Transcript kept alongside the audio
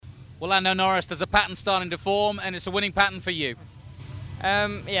Well, Lando Norris, there's a pattern starting to form, and it's a winning pattern for you.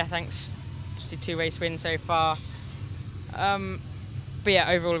 Yeah, thanks. Just 2 race wins so far. But yeah,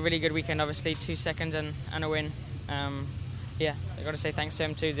 overall a really good weekend. Obviously, 2 seconds and a win. Yeah, I've got to say thanks to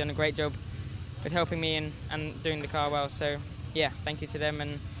them too. They've done a great job with helping me and doing the car well. So yeah, thank you to them,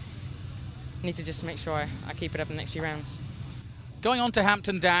 and need to just make sure I keep it up in the next few rounds. Going on to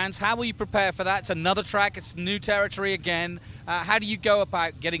Hampton Downs, how will you prepare for that? It's another track, it's new territory again. How do you go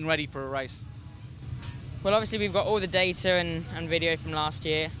about getting ready for a race? Well, obviously we've got all the data and video from last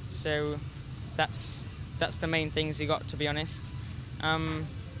year, so that's the main things we got, to be honest. And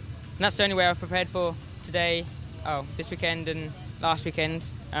that's the only way I've prepared for today, this weekend and last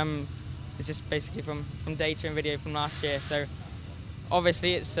weekend. It's just basically from data and video from last year. So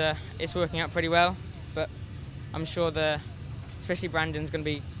obviously it's working out pretty well, but I'm sure especially Brandon's going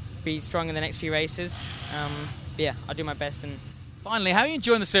to be strong in the next few races. Yeah, I'll do my best. And finally, how are you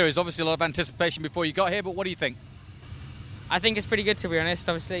enjoying the series? Obviously a lot of anticipation before you got here, but what do you think? I think it's pretty good, to be honest.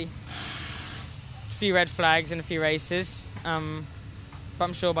 Obviously a few red flags in a few races, but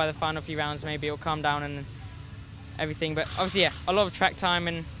I'm sure by the final few rounds maybe it'll calm down and everything. But obviously, yeah, a lot of track time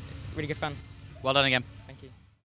and really good fun. Well done again. Thank you.